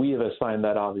have assigned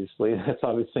that, obviously. That's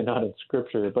obviously not in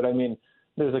Scripture. But,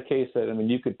 there's a case that,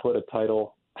 you could put a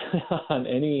title on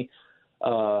any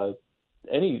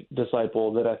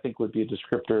disciple that I think would be a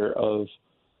descriptor of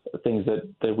things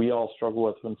that we all struggle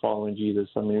with when following Jesus.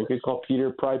 We could call Peter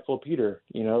prideful Peter.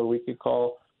 We could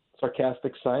call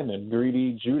sarcastic Simon,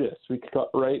 greedy Judas. We could call,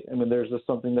 right? There's just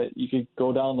something that you could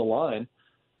go down the line,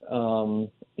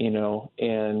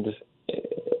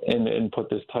 and put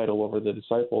this title over the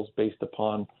disciples based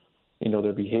upon,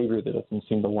 their behavior that doesn't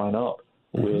seem to line up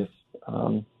with,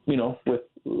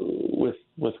 with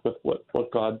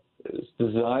what God's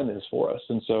design is for us.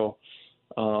 And so,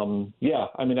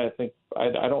 I think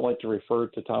I don't like to refer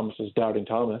to Thomas as doubting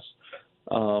Thomas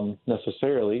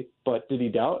necessarily, but did he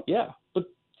doubt? Yeah. But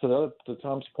to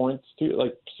Tom's points too,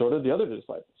 so did the other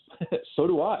disciples. So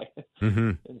do I.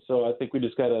 Mm-hmm. And so I think we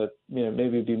just got to,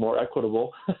 maybe be more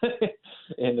equitable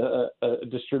in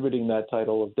distributing that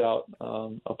title of doubt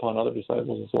upon other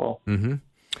disciples as well. Mm-hmm.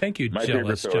 Thank you, my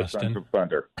jealous favorite, Justin. Sons of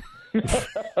Thunder.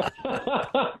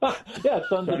 Yeah,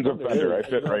 Sons of Thunder. I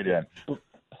fit right in.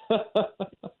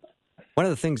 One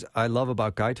of the things I love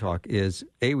about Guy Talk is,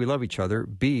 A, we love each other.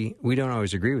 B, we don't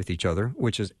always agree with each other,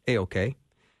 which is A-okay,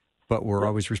 but we're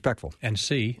always respectful. And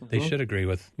C, they should agree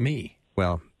with me.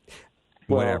 Well,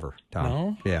 whatever, Tom.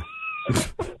 No? Yeah.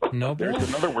 No, There's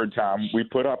another word, Tom, we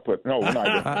put up with. No, we're not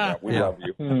doing that. We love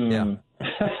you. Yeah.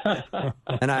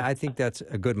 And I think that's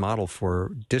a good model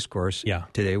for discourse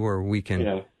today, where we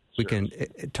can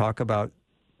talk about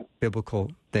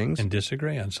biblical things and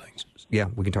disagree on things. Yeah,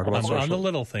 we can talk about on the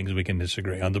little things. We can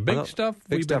disagree on the big stuff.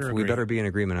 We better be in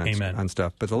agreement on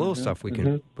stuff. But the little stuff we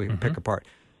can pick apart.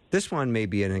 This one may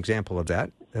be an example of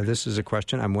that. This is a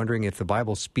question. I'm wondering if the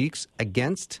Bible speaks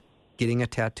against getting a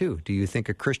tattoo. Do you think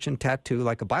a Christian tattoo,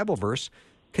 like a Bible verse,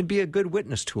 could be a good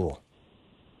witness tool?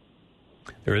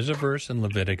 There is a verse in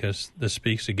Leviticus that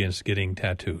speaks against getting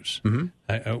tattoos.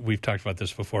 We've talked about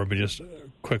this before, but just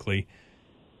quickly,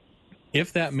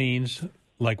 if that means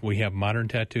like we have modern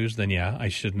tattoos, then I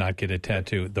should not get a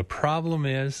tattoo. The problem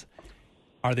is,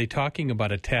 are they talking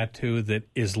about a tattoo that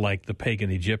is like the pagan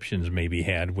Egyptians maybe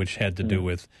had, which had to do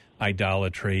with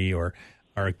idolatry or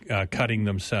cutting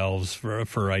themselves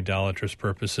for idolatrous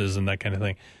purposes and that kind of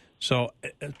thing? So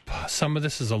some of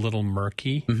this is a little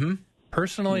murky.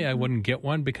 Personally, I wouldn't get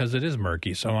one because it is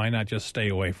murky, so why not just stay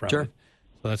away from it?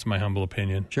 So that's my humble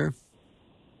opinion. Sure.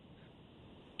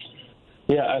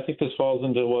 Yeah, I think this falls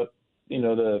into what,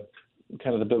 the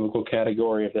kind of the biblical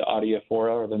category of the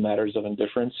adiaphora, or the matters of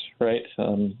indifference, right?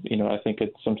 I think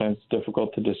it's sometimes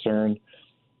difficult to discern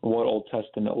what Old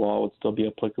Testament law would still be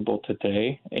applicable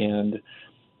today. And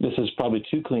this is probably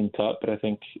too clean cut, but I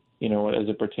think, as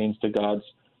it pertains to God's,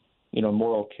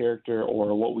 moral character,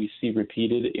 or what we see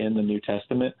repeated in the New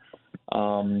Testament.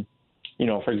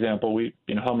 For example,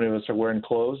 how many of us are wearing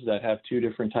clothes that have two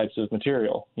different types of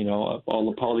material? All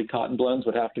the poly cotton blends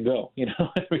would have to go,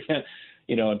 we can't,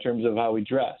 in terms of how we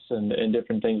dress and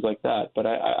different things like that. But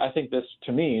I think this,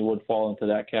 to me, would fall into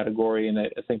that category. And I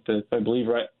think that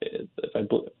if I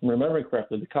remember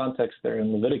correctly, the context there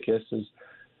in Leviticus is,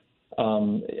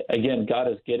 again, God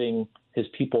is getting his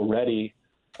people ready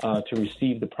to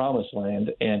receive the promised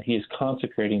land, and he is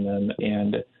consecrating them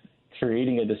and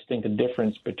creating a distinct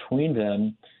difference between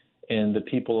them and the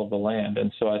people of the land.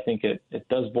 And so I think it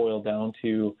does boil down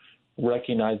to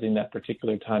recognizing that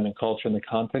particular time and culture in the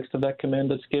context of that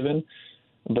command that's given,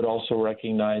 but also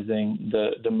recognizing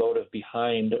the motive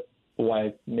behind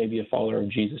why maybe a follower of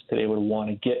Jesus today would want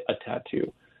to get a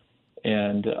tattoo.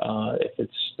 And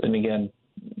again,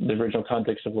 the original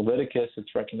context of Leviticus,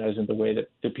 it's recognizing the way that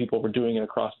the people were doing it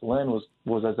across the land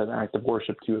was as an act of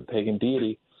worship to a pagan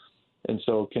deity. And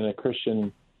so can a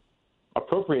Christian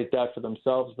appropriate that for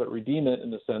themselves, but redeem it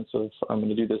in the sense of, I'm going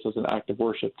to do this as an act of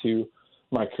worship to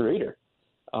my Creator?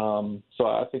 So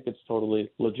I think it's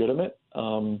totally legitimate.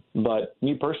 But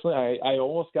me personally, I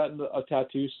almost got a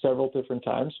tattoo several different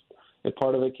times. And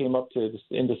part of it came up to this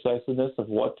indecisiveness of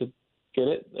what to get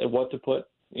it, and what to put,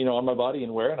 on my body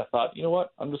and wear. And I thought, you know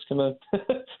what, I'm just going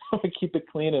to keep it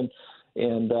clean and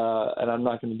I'm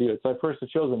not going to do it. So I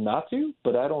personally chosen not to,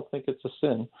 but I don't think it's a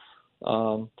sin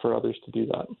for others to do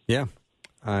that. Yeah.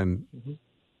 I'm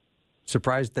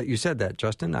surprised that you said that,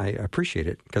 Justin. I appreciate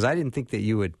it, because I didn't think that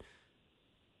you would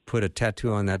put a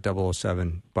tattoo on that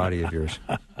 007 body of yours.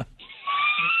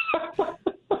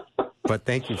 But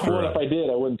thank you for... Well, if I did,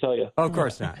 I wouldn't tell you. Oh, of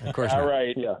course not. Of course not. All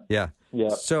right. Yeah.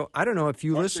 So I don't know if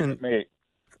you listen...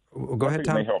 Go ahead,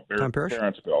 Tom. Tom Parrish?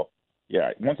 Parents, Bill.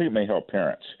 Yeah, one thing that may help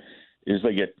parents is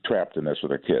they get trapped in this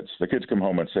with their kids. The kids come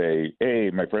home and say, hey,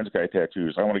 my friend's got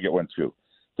tattoos. I want to get one too.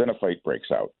 Then a fight breaks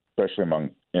out, especially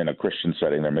in a Christian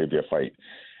setting. There may be a fight.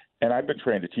 And I've been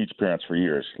trained to teach parents for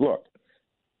years. Look,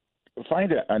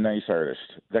 find a nice artist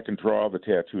that can draw the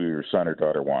tattoo your son or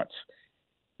daughter wants,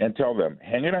 and tell them,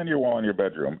 hang it on your wall in your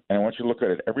bedroom, and I want you to look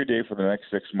at it every day for the next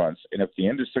 6 months. And if at the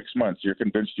end of 6 months you're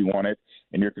convinced you want it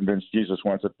and you're convinced Jesus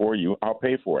wants it for you, I'll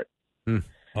pay for it.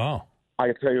 Wow.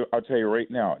 I'll tell you right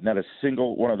now, not a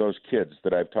single one of those kids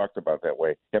that I've talked about that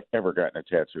way have ever gotten a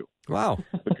tattoo. Wow.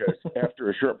 Because after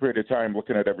a short period of time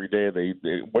looking at it every day,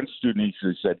 one student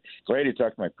actually said, glad you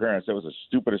talked to my parents. That was the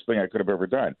stupidest thing I could have ever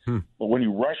done. But when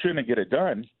you rush in and get it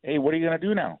done, hey, what are you going to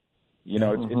do now?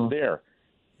 It's there.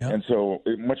 Yep. And so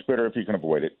much better if you can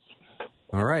avoid it.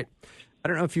 All right. I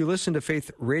don't know if you listen to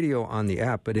Faith Radio on the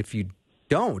app, but if you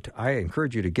don't, I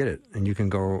encourage you to get it. And you can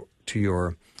go to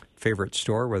your favorite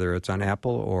store, whether it's on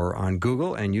Apple or on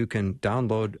Google, and you can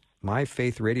download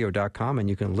myfaithradio.com, and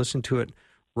you can listen to it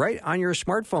right on your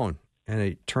smartphone.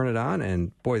 And turn it on,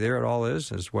 and boy, there it all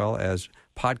is, as well as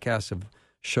podcasts of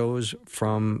shows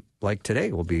from like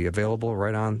today will be available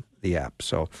right on the app.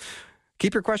 So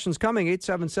keep your questions coming,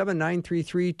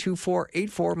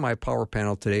 877-933-2484. My power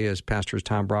panel today is Pastors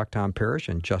Tom Brock, Tom Parrish,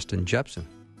 and Justin Jeppesen.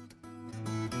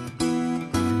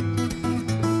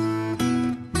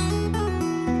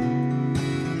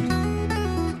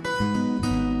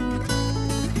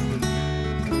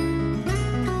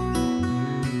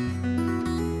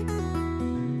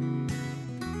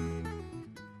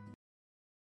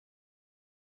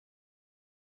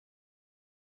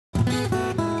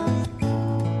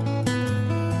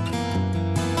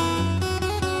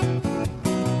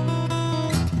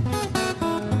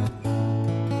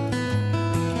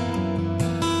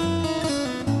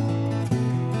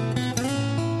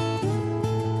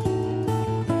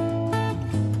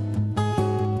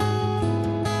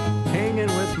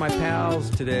 pals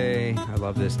today. I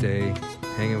love this day.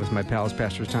 Hanging with my pals,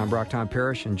 Pastors Tom Brock, Tom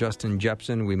Parrish, and Justin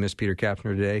Jeppesen. We miss Peter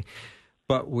Kapner today,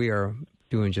 but we are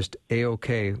doing just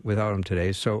A-OK without him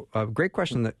today. So a great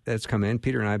question that's come in.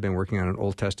 Peter and I have been working on an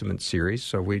Old Testament series,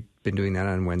 so we've been doing that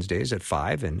on Wednesdays at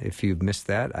 5, and if you've missed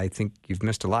that, I think you've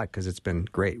missed a lot because it's been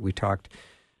great. We talked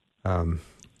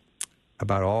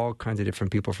about all kinds of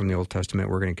different people from the Old Testament.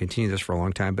 We're going to continue this for a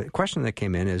long time, but the question that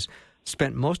came in is,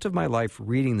 spent most of my life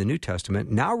reading the New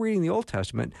Testament. Now reading the Old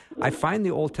Testament, I find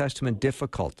the Old Testament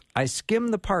difficult. I skim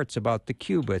the parts about the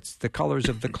cubits, the colors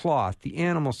of the cloth, the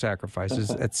animal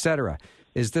sacrifices, etc.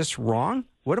 Is this wrong?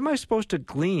 What am I supposed to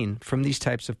glean from these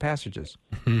types of passages?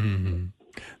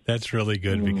 That's really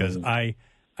good because I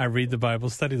read the Bible,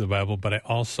 study the Bible, but I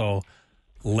also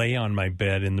lay on my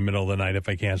bed in the middle of the night if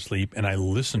I can't sleep, and I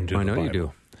listen to the Bible. I know you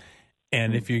do.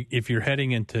 And if you're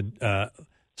heading into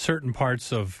certain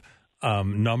parts of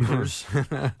Numbers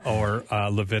or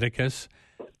Leviticus,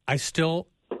 I still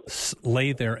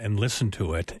lay there and listen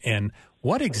to it. And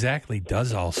what exactly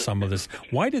does some of this?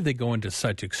 Why did they go into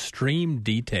such extreme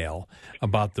detail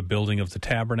about the building of the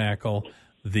tabernacle,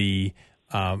 the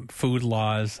food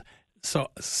laws? So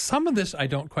some of this I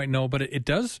don't quite know, but it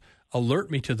does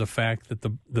alert me to the fact that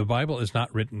the Bible is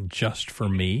not written just for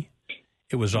me.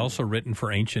 It was also written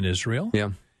for ancient Israel.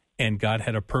 Yeah. And God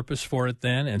had a purpose for it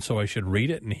then, and so I should read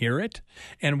it and hear it.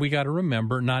 And we got to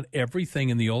remember, not everything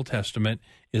in the Old Testament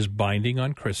is binding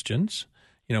on Christians.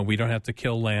 You know, we don't have to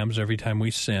kill lambs every time we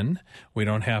sin. We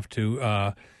don't have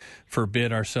to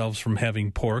forbid ourselves from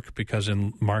having pork because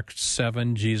in Mark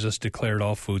 7, Jesus declared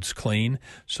all foods clean.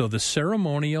 So the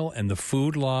ceremonial and the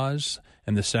food laws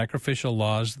and the sacrificial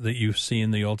laws that you see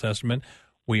in the Old Testament,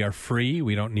 we are free.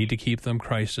 We don't need to keep them.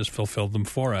 Christ has fulfilled them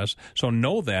for us. So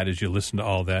know that as you listen to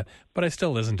all that, but I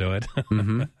still listen to it.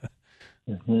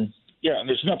 Yeah, and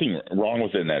there's nothing wrong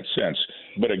with it in that sense.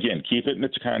 But again, keep it in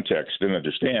its context and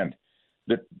understand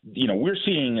that, we're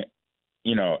seeing,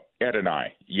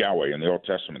 Adonai, Yahweh in the Old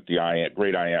Testament, the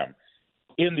great I am,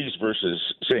 in these verses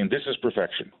saying this is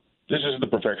perfection. This is the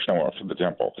perfection I want for the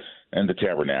temple and the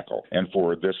tabernacle and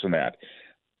for this and that.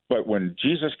 But when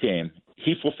Jesus came,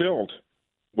 he fulfilled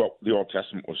what the Old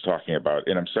Testament was talking about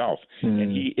in himself.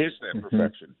 And he is that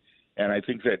perfection. And I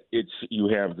think that you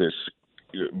have this,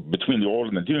 between the old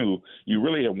and the new, you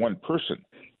really have one person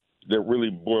that really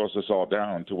boils this all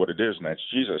down to what it is, and that's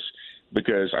Jesus.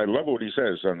 Because I love what he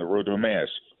says on the road to Emmaus,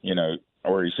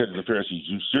 or he said to the Pharisees,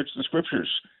 you search the scriptures,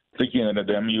 thinking that in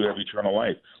them you have eternal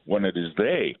life, when it is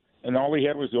they. And all he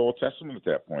had was the Old Testament at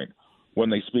that point, when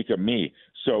they speak of me.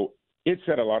 So it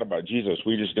said a lot about Jesus.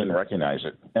 We just didn't recognize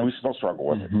it, and we still struggle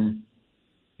with it.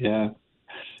 Yeah,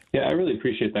 I really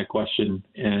appreciate that question,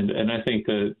 and I think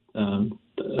that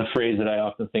a phrase that I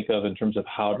often think of in terms of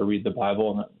how to read the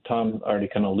Bible, and Tom already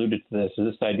kind of alluded to this, is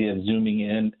this idea of zooming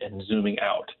in and zooming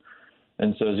out.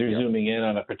 And so as you're zooming in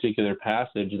on a particular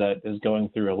passage that is going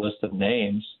through a list of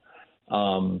names,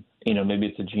 maybe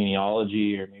it's a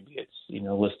genealogy, or maybe it's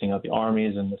listing out the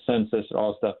armies and the census and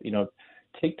all that stuff.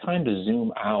 Take time to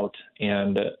zoom out,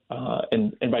 and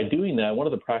by doing that, one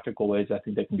of the practical ways I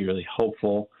think that can be really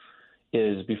helpful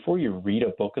is before you read a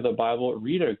book of the Bible,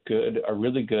 read a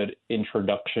really good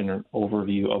introduction or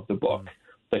overview of the book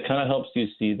that kind of helps you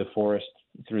see the forest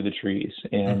through the trees.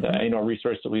 And a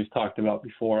resource that we've talked about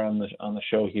before on the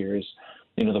show here is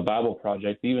the Bible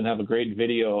Project. They even have a great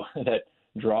video that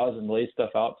draws and lays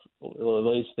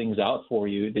things out for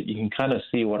you that you can kind of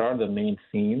see what are the main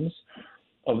themes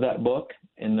of that book.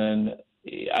 And then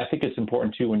I think it's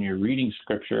important too, when you're reading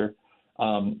scripture,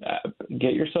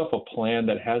 get yourself a plan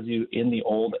that has you in the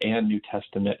Old and New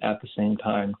Testament at the same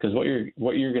time. Because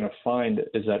what you're going to find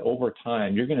is that over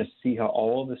time, you're going to see how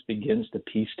all of this begins to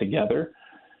piece together,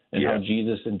 and how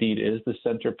Jesus indeed is the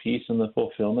centerpiece and the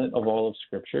fulfillment of all of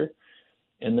Scripture.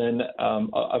 And then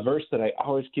a verse that I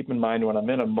always keep in mind when I'm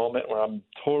in a moment where I'm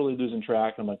totally losing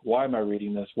track, I'm like, why am I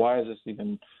reading this? Why is this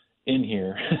even in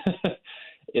here?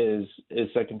 is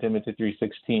 2 Timothy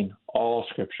 3:16. All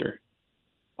Scripture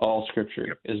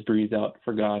is breathed out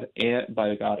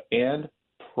by God and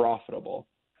profitable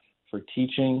for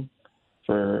teaching,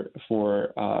 for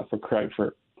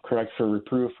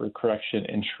reproof, for correction,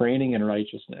 and training in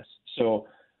righteousness. So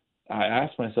I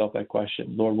asked myself that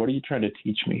question, Lord, what are you trying to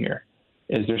teach me here?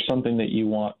 Is there something that you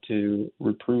want to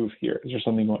reprove here? Is there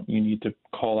something you need to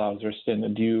call out? Is there sin?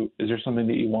 Is there something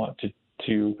that you want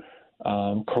to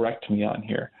correct me on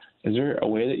here? Is there a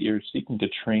way that you're seeking to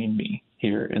train me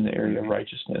here in the area of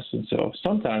righteousness? And so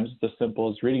sometimes it's as simple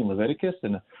as reading Leviticus,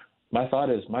 and my thought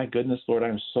is, my goodness, Lord,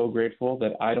 I'm so grateful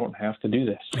that I don't have to do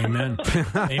this. Amen.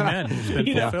 Amen. It's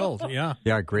been fulfilled. Yeah.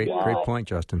 Yeah, great point,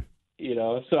 Justin.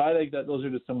 So I think that those are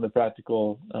just some of the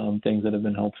practical things that have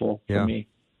been helpful for me.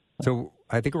 So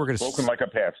I think we're going to spoken like a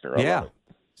pastor. I love it.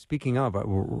 Speaking of,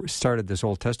 we started this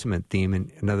Old Testament theme,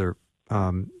 and another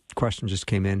question just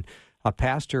came in. A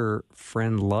pastor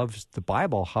friend loves the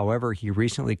Bible. However, he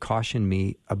recently cautioned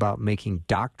me about making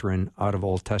doctrine out of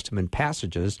Old Testament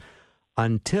passages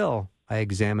until I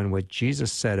examine what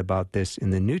Jesus said about this in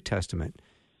the New Testament.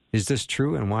 Is this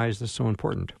true, and why is this so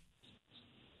important?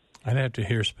 I'd have to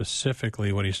hear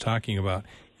specifically what he's talking about.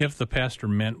 If the pastor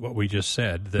meant what we just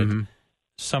said, that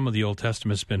some of the Old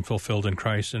Testament's been fulfilled in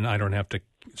Christ, and I don't have to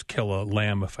kill a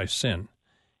lamb if I sin.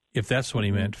 If that's what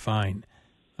he meant, fine.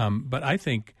 But I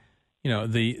think,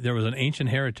 there was an ancient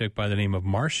heretic by the name of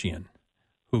Marcion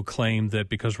who claimed that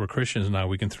because we're Christians now,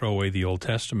 we can throw away the Old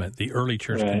Testament. The early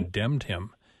church condemned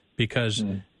him because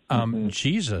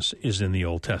Jesus is in the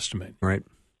Old Testament. Right.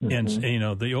 And,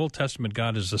 the Old Testament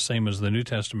God is the same as the New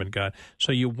Testament God.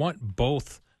 So you want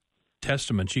both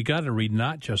Testaments. You got to read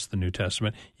not just the New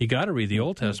Testament. You got to read the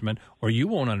Old Testament, or you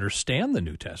won't understand the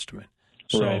New Testament.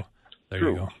 So there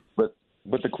True. you go.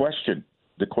 But the question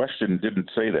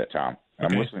didn't say that, Tom.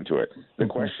 I'm listening to it. The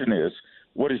question is,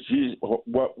 what does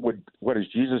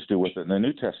Jesus do with it in the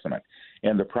New Testament?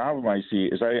 And the problem I see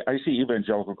is I see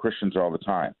evangelical Christians all the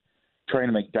time trying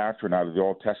to make doctrine out of the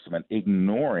Old Testament,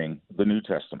 ignoring the New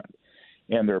Testament.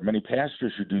 And there are many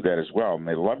pastors who do that as well, and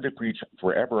they love to preach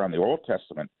forever on the Old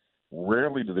Testament.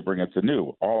 Rarely do they bring up the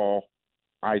New. All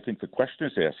I think the question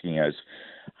is asking is,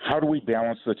 how do we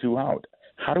balance the two out?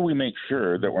 How do we make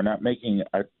sure that we're not making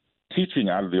a teaching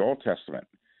out of the Old Testament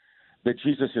that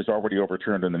Jesus has already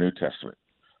overturned in the New Testament?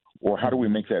 Or how do we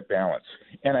make that balance?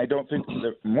 And I don't think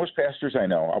that most pastors I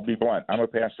know, I'll be blunt, I'm a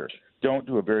pastor, don't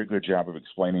do a very good job of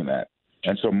explaining that.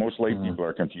 And so most lay people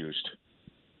are confused.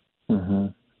 Mm-hmm.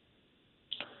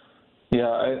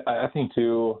 Yeah, I think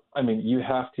too, you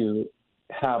have to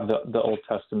have the Old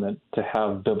Testament to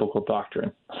have biblical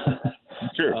doctrine.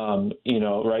 Sure.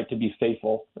 Right, to be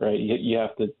faithful, right?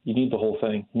 You need the whole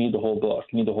thing, you need the whole book,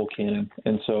 you need the whole canon.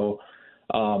 And so,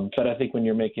 but I think when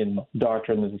you're making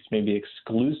doctrine that's maybe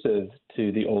exclusive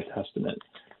to the Old Testament,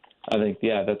 I think,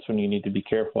 that's when you need to be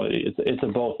careful. It's a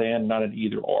both and, not an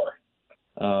either or.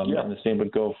 And the same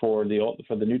would go for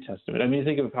the New Testament.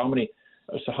 Think of how many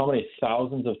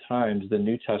thousands of times the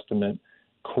New Testament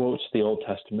quotes the Old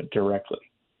Testament directly.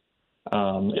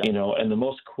 And the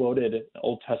most quoted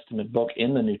Old Testament book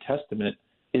in the New Testament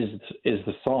is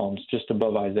the Psalms, just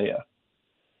above Isaiah.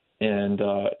 And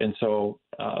so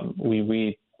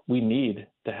we need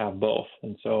to have both.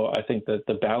 And so I think that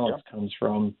the balance comes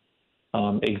from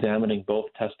examining both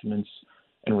Testaments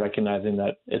and recognizing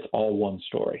that it's all one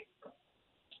story.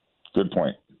 Good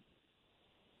point.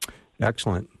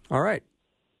 Excellent. All right.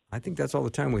 I think that's all the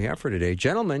time we have for today.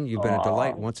 Gentlemen, you've been a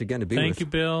delight once again to be with. Thank you,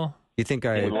 Bill. You think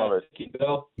I love it. Thank you,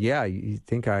 Bill. Yeah, you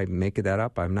think I make that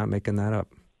up? I'm not making that up.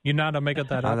 You're not making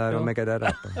that up, I Bill? don't make that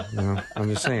up. I'm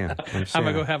just saying. I'm going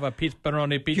to go have a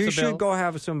pepperoni pizza, You Bill. should go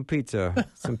have some pizza,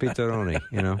 some pizzaroni,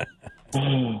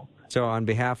 So on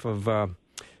behalf of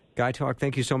Guy Talk,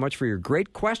 thank you so much for your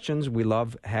great questions. We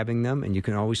love having them, and you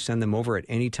can always send them over at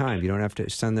any time. You don't have to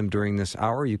send them during this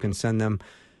hour. You can send them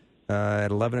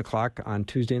at 11 o'clock on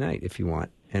Tuesday night if you want,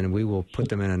 and we will put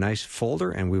them in a nice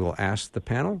folder, and we will ask the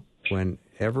panel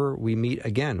whenever we meet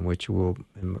again, which will,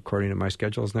 according to my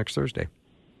schedule, is next Thursday.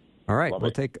 All right,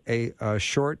 we'll take a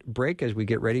short break as we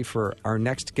get ready for our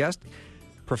next guest.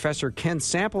 Professor Ken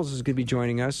Samples is going to be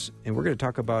joining us, and we're going to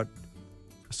talk about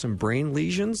some brain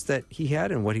lesions that he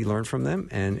had and what he learned from them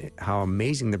and how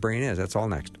amazing the brain is. That's all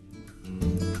next.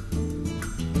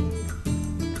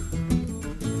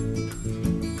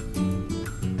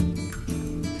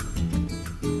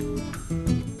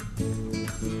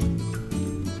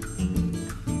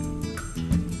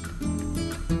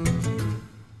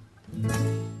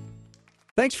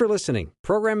 Thanks for listening.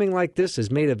 Programming like this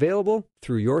is made available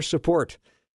through your support.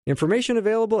 Information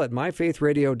available at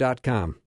myfaithradio.com.